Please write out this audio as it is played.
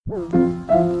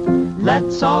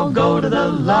Let's all go to the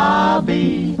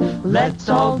lobby. Let's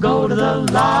all go to the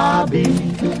lobby.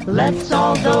 Let's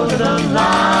all go to the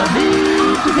lobby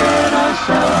to get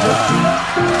ourselves a treat.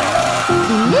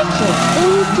 Delicious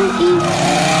things to eat.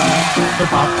 The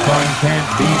popcorn can't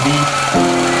be beat.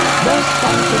 The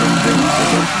sparkling drinks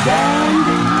are just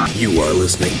dandy. You are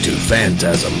listening to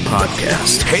Phantasm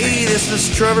Podcast. Hey, this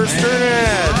is Trevor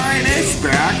Sternad. Ryan Ace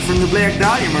back from the Black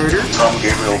Dahlia murder. Tom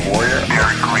Gabriel Moyer.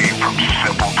 Derek Green from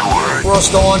Simple Tour. Ross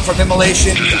Dolan from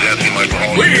Immolation. This is Anthony Michael.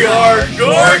 We are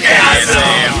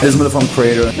Gorgasm. Ismail from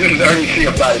Crater. This is Ernie C.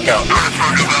 of Body Count.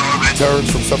 Terrence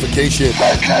from Suffocation.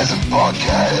 Phantasm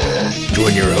Podcast.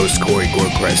 Join your host Corey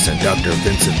Gorchrist and Dr.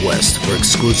 Vincent West for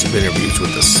exclusive interviews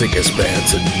with the sickest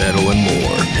bands in metal and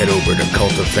more. Head over to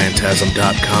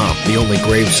cultofphantasm.com, the only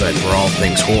gravesite for all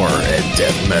things horror and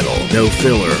death metal. No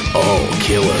filler, all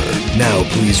killer. Now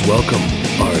please welcome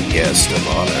our guest of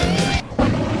honor.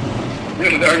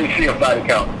 This is Ernie C. of Body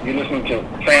Count. You're listening to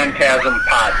Phantasm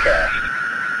Podcast.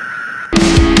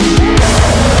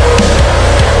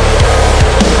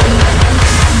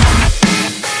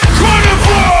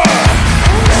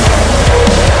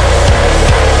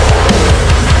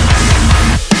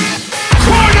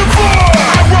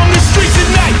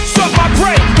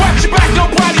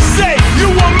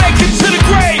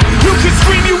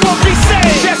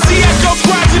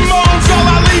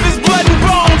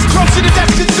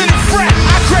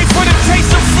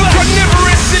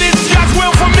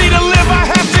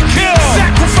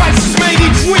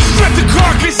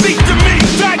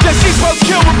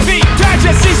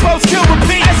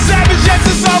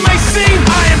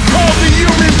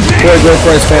 Corey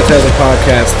Gorchrist Phantasm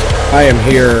Podcast. I am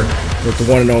here with the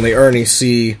one and only Ernie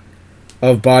C.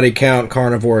 of Body Count.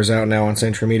 Carnivore is out now on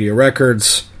Century Media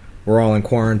Records. We're all in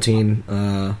quarantine,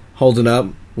 holding up,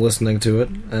 listening to it.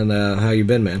 And how you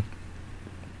been, man?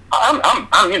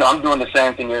 I'm doing the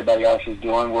same thing everybody else is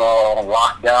doing. We're all on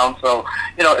lockdown, so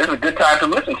it's a good time to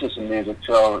listen to some music.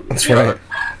 So that's right.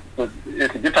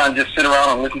 It's a good time to just sit around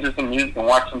and listen to some music and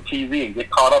watch some TV and get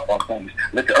caught up on things.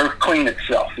 Let the earth clean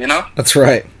itself, That's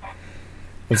right.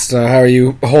 It's, how are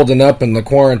you holding up in the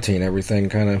quarantine? Everything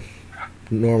kind of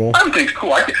normal? Everything's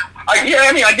cool. I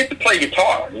get to play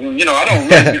guitar. I don't really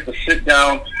get to sit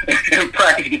down and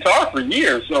practice guitar for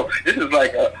years. So this is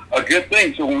like a good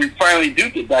thing. So when we finally do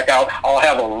get back out, I'll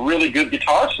have a really good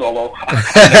guitar solo.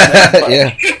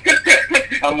 Yeah.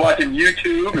 I'm watching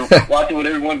YouTube and watching what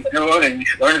everyone's doing and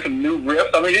learning some new riffs.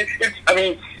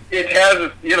 It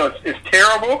has, it's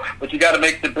terrible, but you got to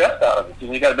make the best out of it.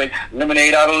 You got to make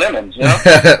lemonade out of lemons,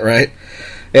 Right.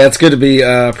 Yeah, it's good to be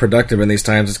productive in these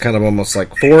times. It's kind of almost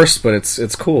like forced, but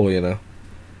it's cool, Yeah,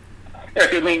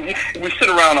 we sit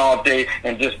around all day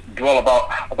and just dwell about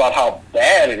how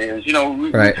bad it is.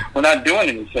 Right. We're not doing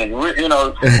anything. We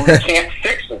can't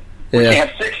fix it. We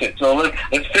can't fix it. So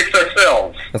let's fix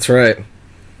ourselves. That's right.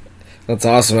 That's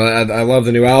awesome. I love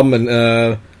the new album,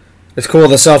 and it's cool.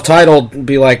 The self-titled will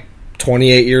be like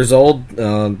 28 years old,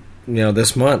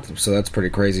 this month. So that's pretty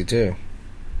crazy too.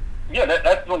 Yeah,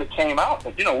 that's when it came out.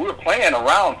 But we were playing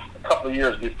around a couple of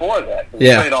years before that. We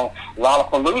played on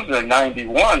Lollapalooza in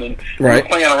 '91, and we were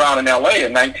playing around in LA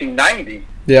in 1990.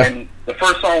 Yeah. And the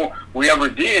first song we ever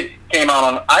did came out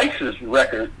on Ice's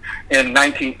record in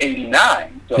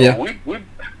 1989. So we've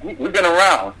been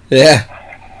around. Yeah.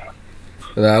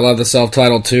 I love the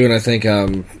self-titled too, and I think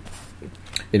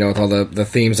with all the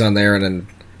themes on there, and then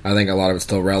I think a lot of it's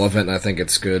still relevant, and I think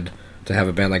it's good to have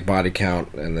a band like Body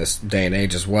Count in this day and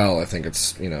age as well. I think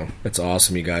it's it's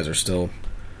awesome. You guys are still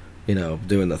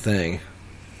doing the thing.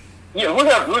 Yeah, we're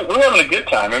having a good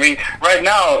time. Right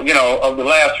now, of the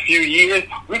last few years,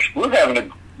 we're having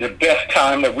the best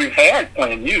time that we've had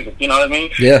playing music. You know what I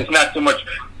mean? Yeah. It's not so much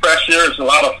pressure. It's a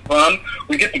lot of fun.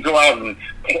 We get to go out and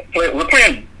play. We're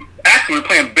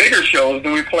playing bigger shows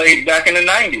than we played back in the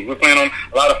 90s. We're playing on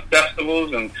a lot of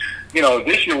festivals, and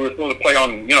this year we're supposed to play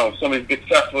on some of these big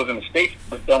festivals in the States,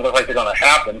 but don't look like they're going to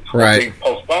happen. Right. Being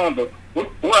postponed, but we're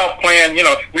out playing.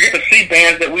 We get to see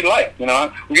bands that we like. We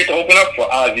get to open up for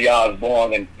Ozzy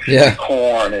Osbourne and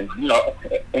Korn and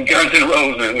and Guns N'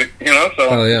 Roses.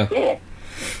 So it's cool.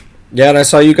 Yeah, and I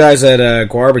saw you guys at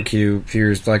Barbecue a few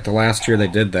years, like the last year they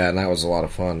did that, and that was a lot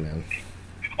of fun, man.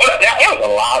 Well, that was a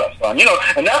lot of fun,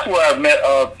 and that's where I met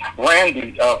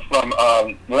Randy from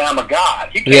Lamb of God.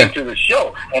 He came to the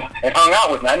show and hung out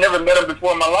with me. I never met him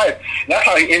before in my life. And that's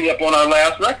how he ended up on our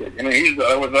last record. He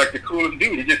was like the coolest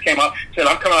dude. He just came out and said,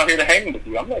 "I'm coming out here to hang with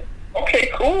you." I'm like, okay,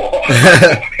 cool.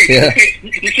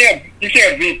 You can't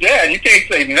beat that. You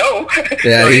can't say no.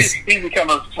 Yeah, so he's become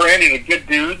a friend. He's a good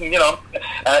dude, and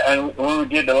and when we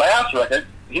did the last record,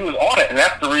 he was on it, and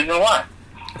that's the reason why.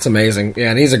 It's amazing. Yeah,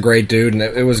 and he's a great dude, and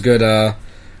it was good.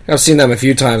 I've seen them a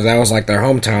few times. That was like their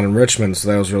hometown in Richmond, so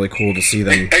that was really cool to see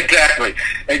them. Exactly.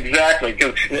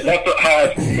 Because that's how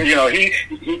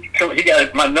he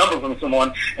got my number from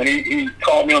someone, and he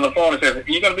called me on the phone and said,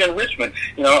 "You're going to be in Richmond.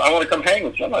 I want to come hang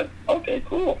with you." I'm like, "Okay,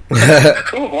 cool,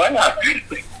 cool. Why not?"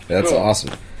 That's cool.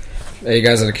 Awesome. Yeah, you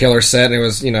guys had a killer set, and it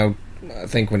was I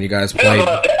think when you guys played.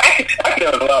 I think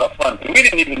it was a lot of fun. We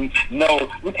didn't even know.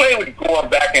 We played with Gore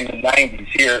back in the 90s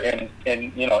here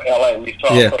in L.A. We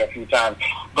saw him play a few times.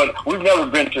 But we've never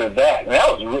been to that. And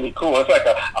that was really cool. It's like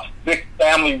a big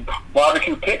family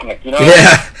barbecue picnic,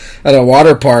 Yeah, at a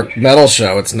water park metal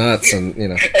show. It's nuts. And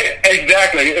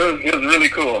Exactly. It was really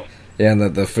cool. Yeah,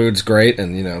 and the food's great.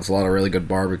 And, it's a lot of really good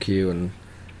barbecue. And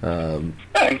and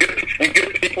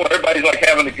good people. Everybody's like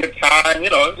having a good time.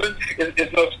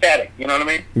 It's no static. You know what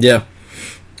I mean? Yeah.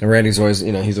 And Randy's always,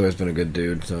 he's always been a good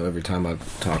dude. So every time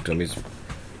I've talked to him, he's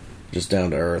just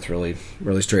down to earth, really,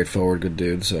 really straightforward, good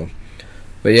dude. So,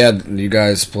 but yeah, you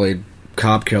guys played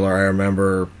Cop Killer. I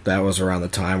remember that was around the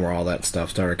time where all that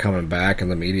stuff started coming back in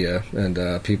the media,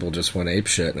 and people just went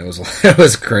apeshit, and it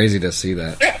was crazy to see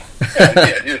that.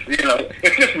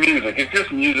 It's just music. It's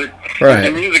just music. Right.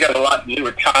 And music has a lot to do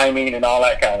with timing and all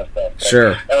that kind of stuff.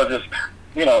 Sure. That was just,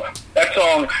 that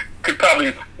song could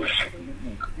probably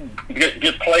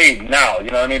get played now,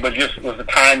 you know what I mean? But just was the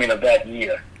timing of that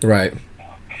year. Right.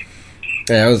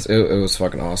 Yeah, it was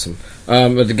fucking awesome.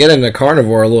 But to get into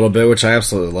Carnivore a little bit, which I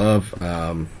absolutely love,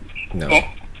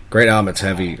 great album. It's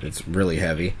heavy. It's really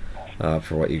heavy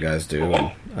for what you guys do.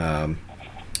 And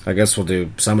I guess we'll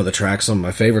do some of the tracks. Some of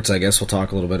my favorites, I guess, we'll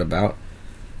talk a little bit about.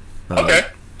 Okay.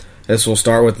 This will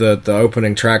start with the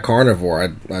opening track,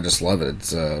 Carnivore. I just love it.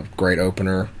 It's a great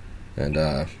opener, and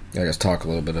I guess talk a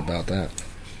little bit about that.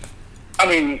 I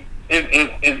mean, it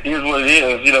is what it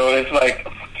is. It's like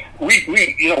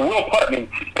Will Putney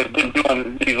has been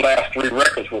doing these last 3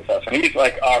 records with us, and he's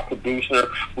like our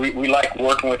producer. We like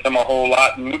working with him a whole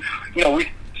lot, and we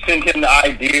send him the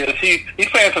ideas. He's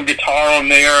playing some guitar on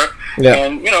there,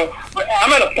 and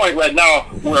I'm at a point right now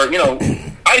where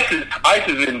Ice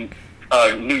is in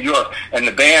New York, and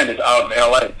the band is out in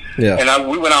L.A. Yeah. And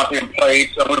we went out there and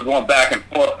played, so we were going back and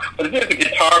forth. But it's just the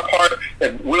guitar part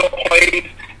that Will plays,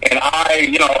 and I,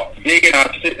 dig it,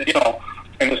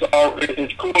 and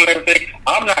it's cool and everything.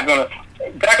 I'm not gonna.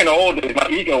 Back in the old days, my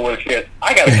ego was hit.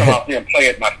 I got to come out there and play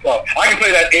it myself. I can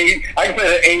play that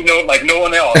A note like no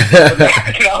one else. But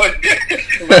now it's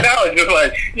just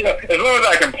like as long as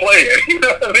I can play it, you know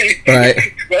what I mean? Right.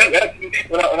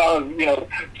 When I was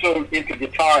so into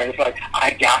guitar, it's like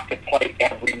I got to play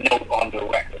every note on the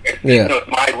record. It's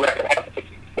my record.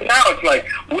 But now it's like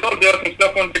Will does some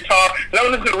stuff on guitar. And I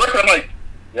listen to the record, I'm like,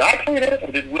 did I play that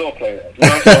or did Will play that? So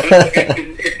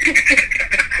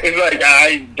it's like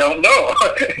I don't know.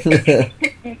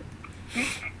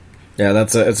 Yeah,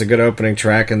 it's a good opening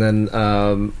track, and then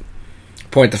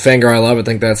Point the Finger. I love it. I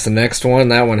think that's the next one.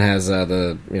 That one has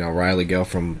the Riley Gill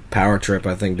from Power Trip.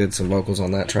 I think did some vocals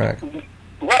on that track.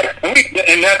 Right,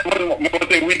 and that's one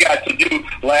thing we got to do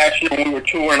last year when we were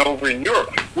touring over in Europe.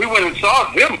 We went and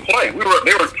saw them play. They were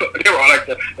like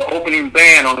the opening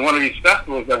band on one of these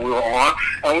festivals that we were on,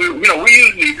 and we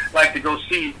usually like to go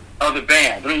see other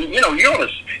bands. I mean, we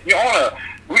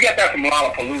got that from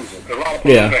Lollapalooza, because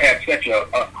Lollapalooza had such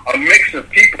a mix of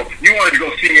people. You wanted to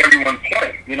go see everyone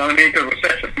play, you know what I mean? Because it was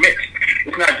such a mix.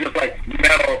 It's not just like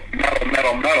metal.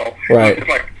 Right. It's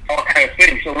like all kinds of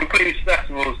things. So we play these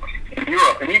festivals in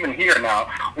Europe, and even here now,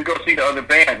 we go see the other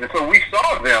bands. And so we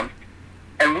saw them,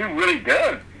 and we really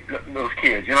dug those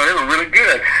kids. They were really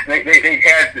good. They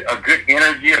had a good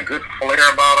energy, a good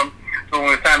flair about them. So when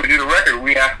it was time to do the record,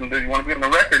 we asked them, "Do you want to be on the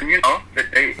record?" And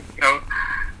that they,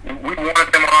 we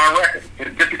wanted them on our record,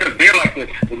 just because they're like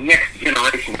the next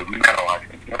generation of metal. I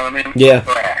think, you know what I mean? Yeah,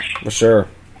 Thrash. For sure.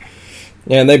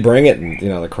 Yeah, and they bring it, and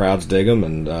the crowds dig them,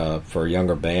 and for a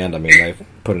younger band, I mean, they've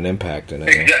put an impact in it.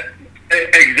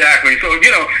 Exactly. So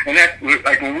and that's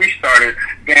like when we started,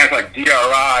 bands like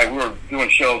DRI, we were doing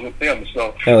shows with them.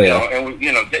 So hell yeah. And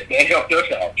they helped us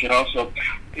out. So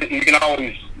you can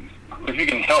always, if you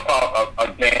can help out a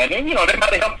band, and they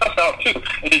might have helped us out too.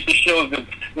 And it just shows that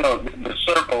the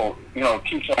circle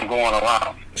keeps on going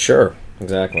around. Sure,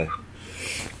 exactly.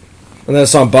 And then the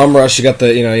song Bum Rush, you got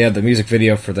you had the music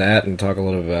video for that, and talk a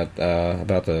little bit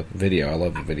about the video. I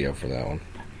love the video for that one.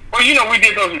 Well, we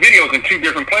did those videos in 2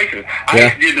 different places.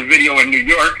 I did the video in New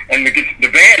York, and the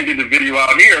band did the video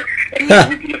out here, and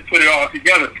we just put it all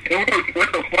together. And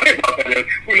what's so funny about that is,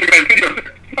 we look at the video and say,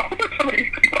 who's some of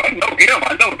these people? I know him,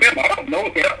 I don't know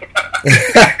him.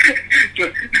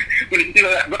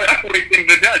 But that's the way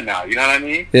things are done now, you know what I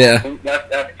mean? Yeah.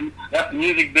 That's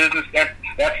music business,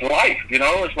 that's life. You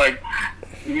know, it's like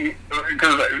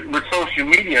because with social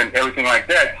media and everything like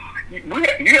that.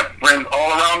 You have friends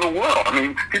all around the world. I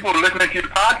mean, people listening to your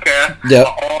podcast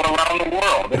are all around the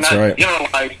world. They're not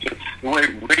generalized to the way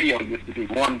radio used to be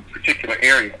one particular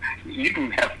area. You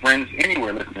can have friends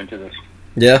anywhere listening to this.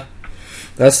 Yeah,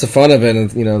 that's the fun of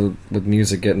it, you know, with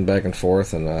music getting back and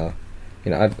forth, and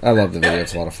you know, I love the video.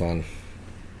 It's a lot of fun.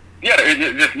 Yeah,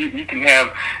 you can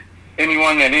have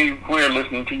anyone and anywhere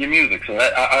listening to your music. So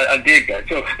I dig that.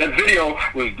 So that video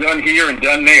was done here and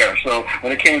done there. So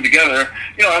when it came together,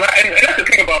 you know, and that's the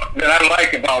thing that I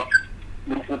like about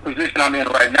the position I'm in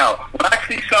right now. When I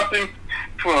see something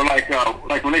for like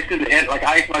when they send the edit, like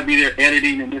Ice might be there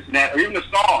editing and this and that, or even the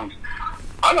songs,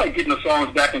 I like getting the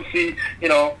songs back and see, you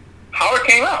know, how it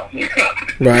came out.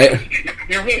 Right.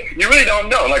 You really don't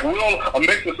know. Like I'll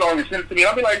mix the song and send it to me.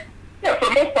 I'll be like, yeah, for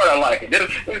the most part, I like it.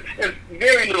 There's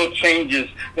very little changes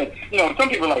that, you know, some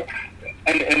people like,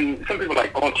 and some people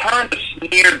like, turn the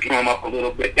snare drum up a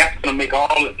little bit. That's going to make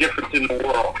all the difference in the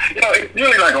world. You know, it's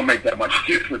really not going to make that much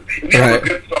difference. If you have a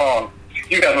good song,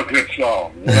 you have a good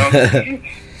song, you know?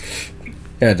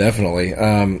 Yeah, definitely.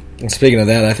 And speaking of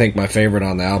that, I think my favorite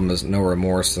on the album is No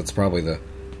Remorse. That's probably the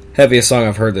heaviest song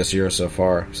I've heard this year so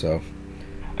far, so...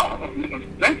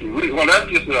 Thank you. Well, that's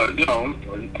just you know,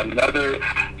 another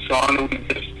song that we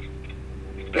just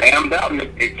bammed out, and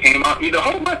it came out. The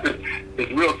whole record is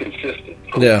real consistent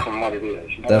from what it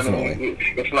is. You know definitely. What I mean?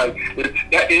 It's like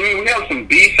we have some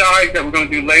B-sides that we're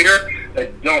going to do later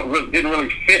that didn't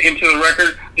really fit into the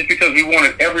record, just because we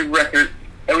wanted every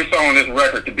song on this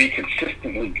record to be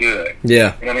consistently good.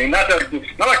 Yeah. You know what I mean? Not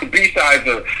like the B-sides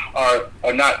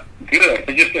are not good.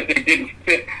 It's just that they didn't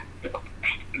fit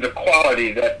the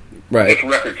quality that this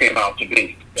record came out to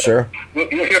be. Sure. You'll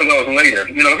hear those later.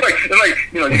 You know, it's like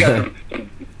you know, you got some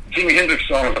Jimi Hendrix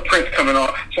songs, the Prince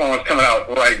songs coming out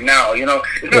right now. You know,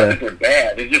 it's not that they're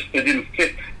bad. It didn't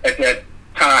fit at that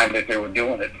time that they were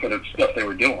doing it for the stuff they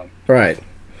were doing. Right.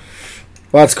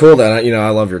 Well, it's cool that, you know, I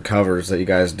love your covers that you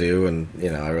guys do, and, you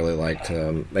know, I really liked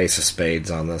Ace of Spades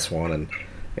on this one, and,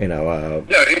 you know...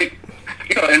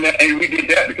 you know, and we did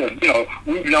that because, you know,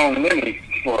 we've known Lemmy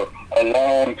for a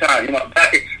long time. You know,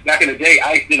 back in the day,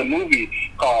 I did a movie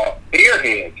called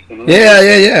Airheads.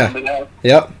 Yeah.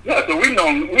 Yep. Yeah, so we've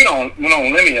known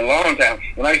Lemmy a long time.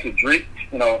 When I used to drink,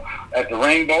 you know, at the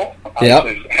Rainbow, I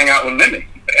used to hang out with Lemmy.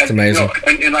 It's amazing.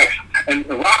 You know, and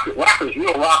the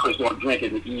real rockers don't drink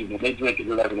in the evening. They drink at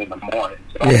 11 in the morning.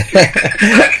 So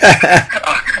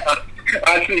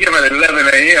I see him at 11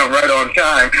 a.m. right on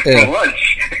time for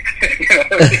lunch.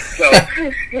 So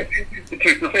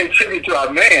to pay tribute to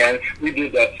our man, we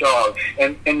did that song.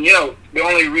 And you know, the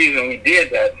only reason we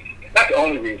did that, not the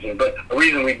only reason, but the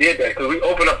reason we did that, because we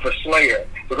opened up for Slayer.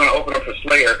 We're going to open up for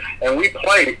Slayer, and we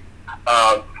played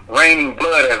Raining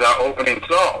Blood as our opening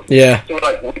song. Yeah. So we're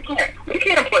like, we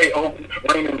can't play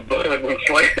Raining Blood when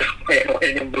Slayer's playing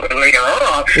Raining Blood later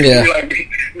on. Yeah.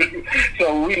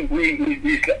 So we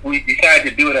decided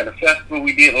to do it at a festival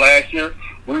we did last year.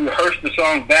 We rehearsed the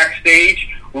song backstage.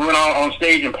 We went on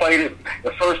stage and played it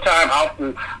the first time out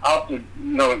the you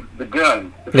know, the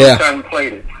gun. The first time we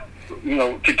played it, you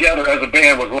know, together as a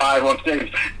band, was live on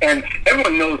stage, and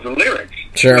everyone knows the lyrics.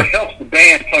 Sure. It helps the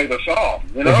band play the song,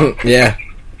 you know? Yeah.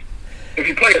 If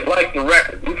you play it like the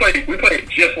record, we play it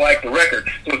just like the record,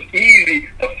 so it's easy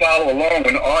to follow along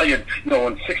when the audience, you know,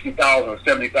 when 60,000,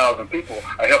 70,000 people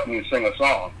are helping you sing a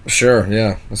song. Sure,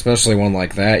 yeah, especially one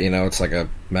like that. You know, it's like a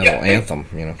metal anthem.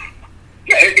 You know.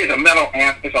 Yeah, it's a metal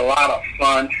anthem. It's a lot of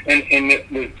fun, and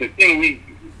the thing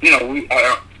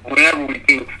whenever we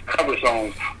do cover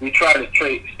songs, we try to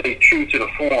stay true to the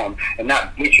form and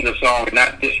not butcher the song and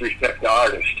not disrespect the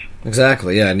artist.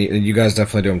 Exactly, yeah, and you guys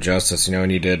definitely do them justice. You know, when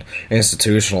you did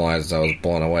Institutionalized, I was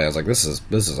blown away. I was like, this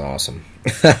is awesome.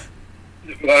 That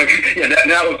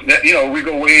was you know, we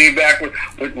go way back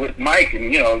with Mike,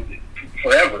 and, you know,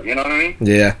 forever. You know what I mean?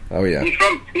 Yeah. Oh yeah. He's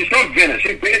from Venice.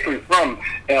 He's basically from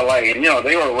L.A. and, you know,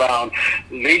 they were around.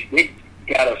 They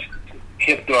got us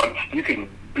hipped on. You can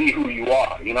be who you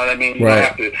are. You know what I mean? You don't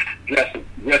have to dress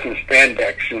in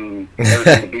spandex and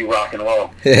everything to be rock and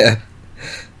roll. Yeah.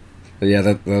 But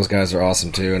yeah, those guys are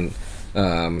awesome too, and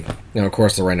you know, of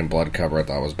course, the Raining Blood cover I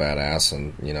thought was badass,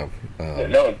 and, you know,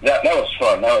 that was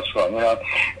fun. That was fun. You know,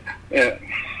 yeah,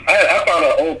 I found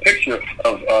an old picture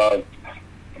of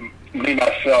me,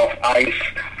 myself, Ice,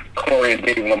 Corey, and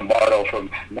Dave Lombardo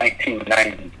from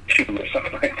 1992 or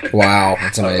something like that. Wow,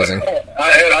 that's amazing.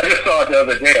 I just saw it the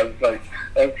other day. I was like,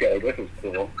 okay, this is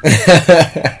cool.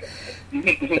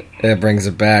 It brings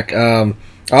it back. I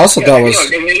also thought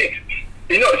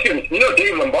you know,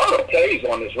 Dave Lombardo plays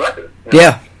on this record. You know?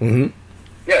 Yeah. Mm-hmm.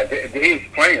 Yeah, Dave's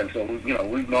playing, so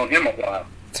we've known him a while.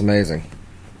 It's amazing.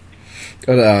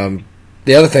 But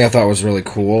the other thing I thought was really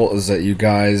cool is that you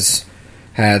guys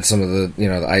had some of the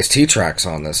the Ice-T tracks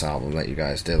on this album that you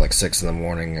guys did, like 6 in the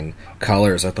Morning and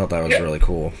Colors. I thought that was really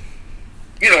cool.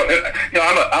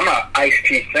 I'm a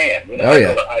Ice-T fan. I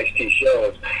go to Ice-T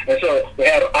shows, and so to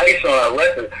have Ice on our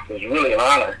record was really an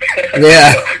honor.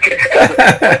 Yeah,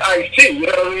 Ice-T, you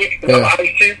know what I mean? I'm an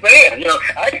Ice-T fan.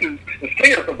 Ice is the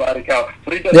singer for Body Count,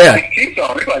 so he does an Ice-T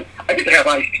song. He's like, I get to have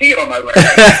Ice-T on my record.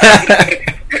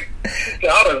 So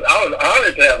I was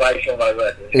honored to have Ice on my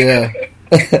record. Yeah,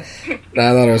 I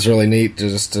thought it was really neat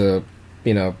just to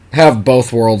have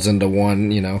both worlds into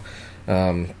one.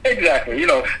 Exactly.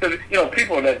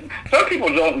 Some people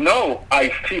don't know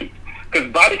Ice-T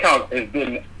because Body Count has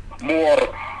been more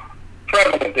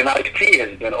prevalent than Ice-T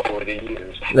has been over the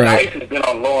years. Right. Ice has been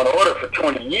on Law and Order for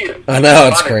 20 years. I know,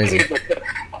 it's crazy.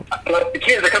 The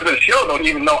kids that come to the show don't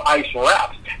even know Ice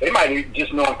raps. They might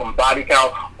just know him from Body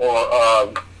Count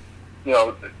or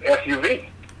SUV.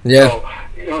 Yeah. So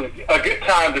it was a good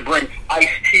time to bring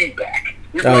Ice-T back.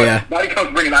 Body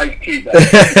Count's bringing Ice-T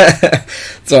back.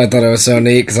 So I thought it was so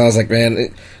neat because I was like,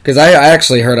 man, because I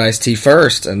actually heard Ice-T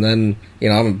first, and then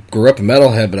I grew up a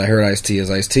metalhead, but I heard Ice-T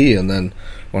as Ice-T, and then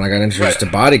when I got introduced to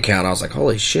Body Count, I was like,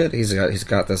 holy shit, he's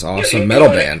got this awesome metal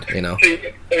band, See, and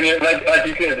like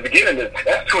you said at the beginning,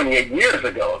 that's 28 years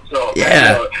ago. So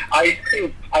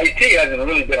Ice-T hasn't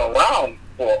really been around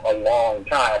for a long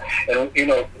time, and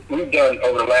we've done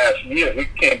over the last year. We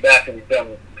came back and we've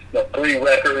done 3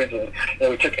 records, and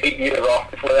we took 8 years off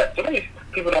before that. So many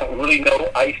people don't really know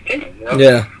Ice-T.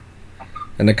 Yeah,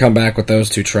 and to come back with those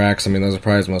 2 tracks, I mean, those are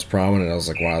probably his most prominent. I was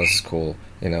like, wow, this is cool.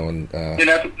 And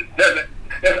that's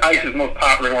Ice's most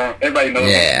popular one. Everybody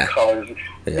knows Colors.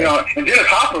 Yeah. And Dennis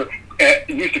Hopper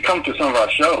used to come to some of our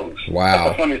shows. Wow. That's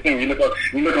the funniest thing. You look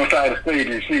on the side of the stage,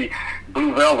 you see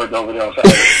Blue Velvet over there on the side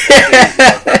of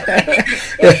the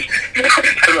stage.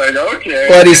 I'm like, okay.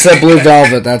 But he said Blue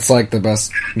Velvet. That's like the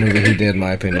best movie he did, in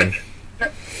my opinion.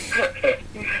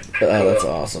 Oh, that's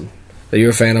awesome. Are you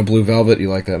a fan of Blue Velvet? You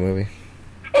like that movie?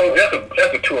 Oh,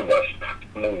 that's a tour bus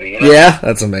movie. Yeah,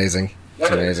 that's amazing.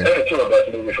 That's amazing. That's a tour bus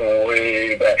movie from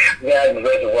way back. That and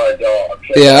Reservoir Dogs.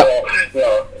 Yeah.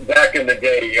 Back in the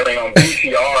day, on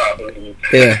VCR, I believe.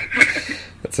 Yeah.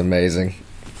 That's amazing.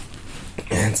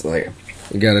 It's like,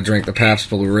 you gotta drink the Pabst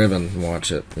Blue Ribbon and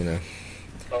watch it,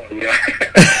 Oh,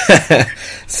 yeah.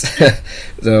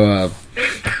 So,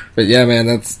 but yeah, man,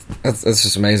 that's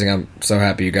just amazing. I'm so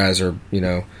happy you guys are,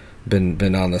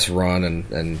 been on this run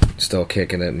and still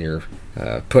kicking it, and you're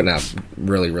putting out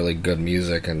really, really good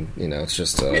music, and it's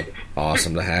just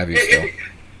awesome to have you still.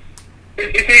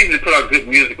 It's easy to put out good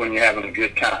music when you're having a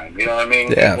good time. You know what I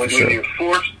mean? Yeah, when sure. you're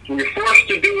forced to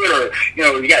do it,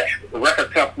 or you got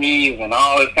record companies and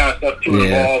all this kind of stuff too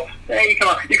involved. You come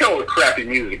up with crappy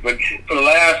music. But for the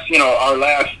last, our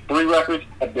last 3 records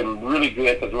have been really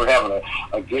good because we're having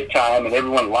a good time and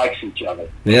everyone likes each other.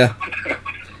 Yeah.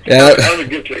 Yeah, that's a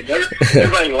good thing.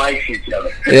 Everybody likes each other.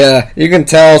 Yeah, you can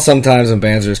tell sometimes when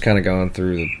bands are just kind of going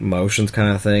through the motions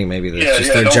kind of thing. Maybe it's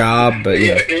just their job, but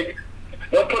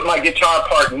don't put my guitar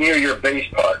part near your bass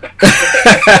part.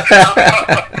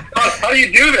 How do you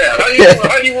do that?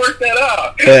 How do you work that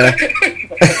out? Yeah.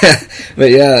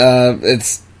 But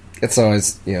it's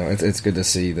always it's good to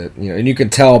see that and you can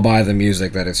tell by the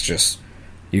music that it's just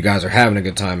you guys are having a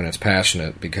good time and it's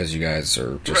passionate because you guys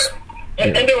are just. Right.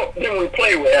 And then when we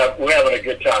play, we're having a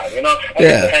good time. I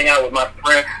get to hang out with my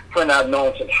friend I've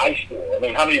known since high school. I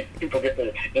mean, how many people get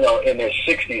to, in their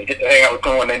 60s, get to hang out with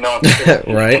someone they know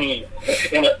right?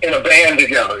 in a band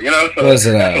together, So what is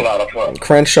it, that's a lot of fun.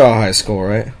 Crenshaw High School,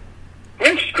 right?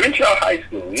 Crenshaw High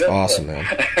School, yeah. It's awesome, man.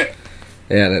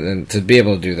 Yeah, and to be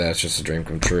able to do that, it's just a dream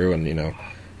come true, and,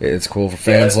 it's cool for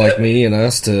fans like me and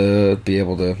us to be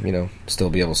able to, still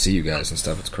be able to see you guys and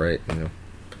stuff. It's great,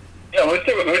 Yeah, we're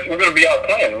going to be out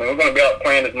playing. I mean, we're going to be out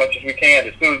playing as much as we can.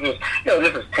 As soon as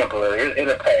this is temporary.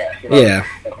 It'll pass. Yeah.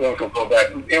 And things will go back.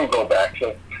 It will go back.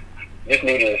 So just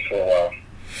need this for a while.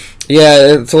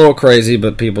 Yeah, it's a little crazy,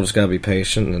 but people just got to be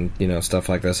patient, and stuff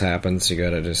like this happens. You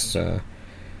got to just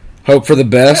hope for the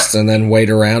best, and then wait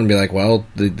around and be like, well,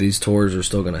 these tours are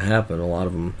still going to happen. A lot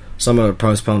of them, some of them are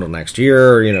postponed till next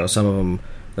year. Some of them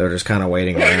they're just kind of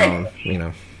waiting around.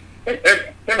 They're going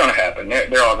to happen.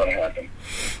 They're all going to happen.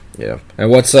 Yeah. And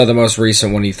what's the most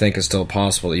recent one you think is still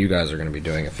possible that you guys are going to be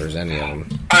doing, if there's any of them?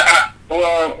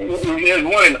 Well, there's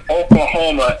one in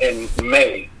Oklahoma in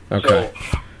May. Okay.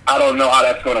 So I don't know how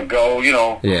that's going to go.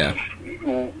 Yeah.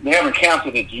 They haven't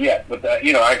canceled it yet, but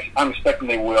I'm expecting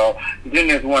they will. Then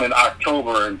there's one in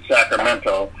October in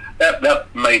Sacramento.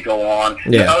 That may go on.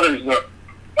 Yeah. The others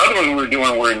ones we're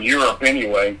doing were in Europe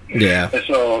anyway. Yeah. And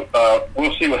so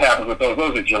we'll see what happens with those.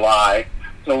 Those are July,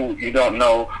 so you don't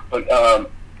know. But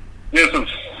there's some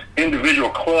individual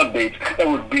club dates that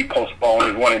would be postponed.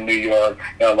 There's one in New York,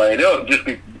 L.A. They'll just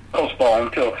be postponed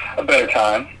until a better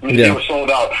time. They were sold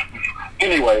out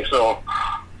anyway, so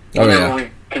whenever we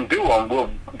can do them, we'll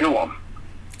do them.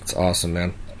 That's awesome,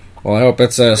 man. Well, I hope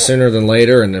it's sooner than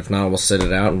later, and if not, we'll sit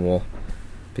it out and we'll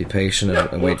be patient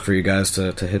and wait for you guys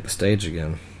to hit the stage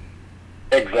again.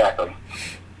 Exactly.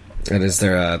 And is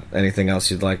there anything else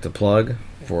you'd like to plug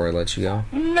before I let you go?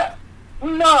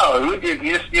 No,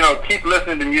 just keep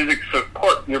listening to music.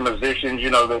 Support your musicians.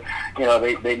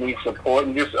 They need support,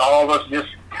 and just all of us just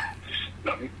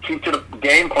keep to the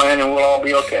game plan, and we'll all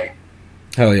be okay.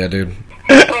 Hell yeah, dude.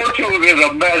 Pro Tools is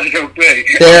a magical thing.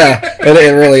 Yeah,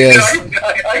 it really is.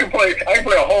 I can play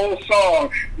a whole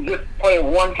song, just play it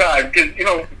one time. Because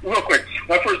real quick,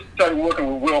 when I first started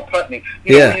working with Will Putney,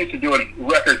 we used to do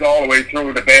records all the way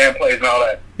through, the band plays and all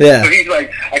that. Yeah. So he's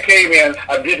like, I came in,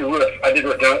 I did the riff, I think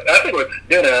it was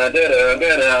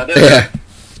da-da-da-da-da-da. Yeah.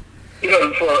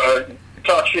 For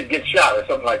Talk Shit Get Shot or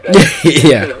something like that.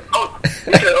 Yeah.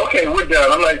 He said, okay, we're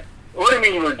done. I'm like, what do you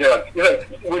mean we're done? He's like,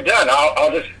 we're done.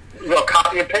 I'll just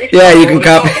copy and paste. Yeah, you can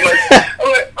copy. I'm like,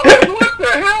 what the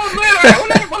hell, man?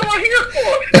 What am I here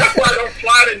for? That's why I don't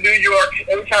fly to New York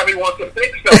every time he wants to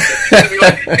fix something. He'll be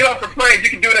like, get off the plane. You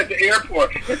can do it at the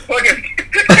airport.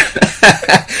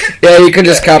 Yeah, you can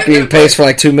just copy and paste for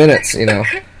like 2 minutes, Yeah,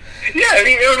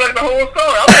 it was like the whole song.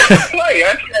 I wanted to play.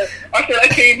 I said I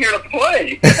came here to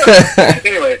play.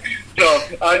 Anyway, so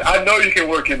I know you can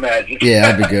work your magic. Yeah,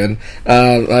 that'd be good.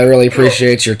 I really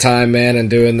appreciate your time, man, and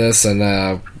doing this. And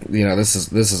this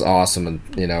is awesome. And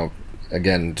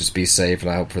again, just be safe,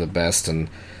 and I hope for the best. And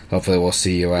hopefully, we'll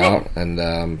see you out. And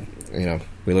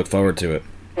we look forward to it.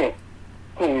 Cool.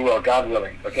 We will, God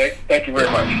willing. Okay. Thank you very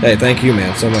much. Hey, thank you,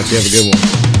 man, so much. You have a good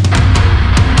one.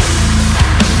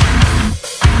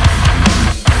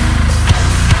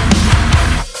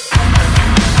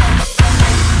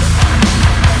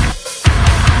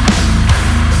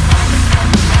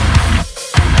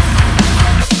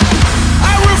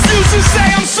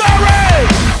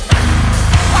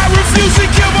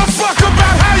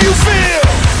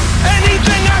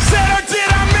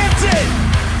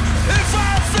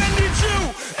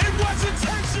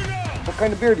 What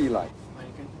kind of beer do you like?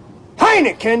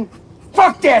 Heineken?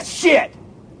 Fuck that shit!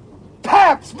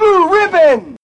 Pabst Blue Ribbon!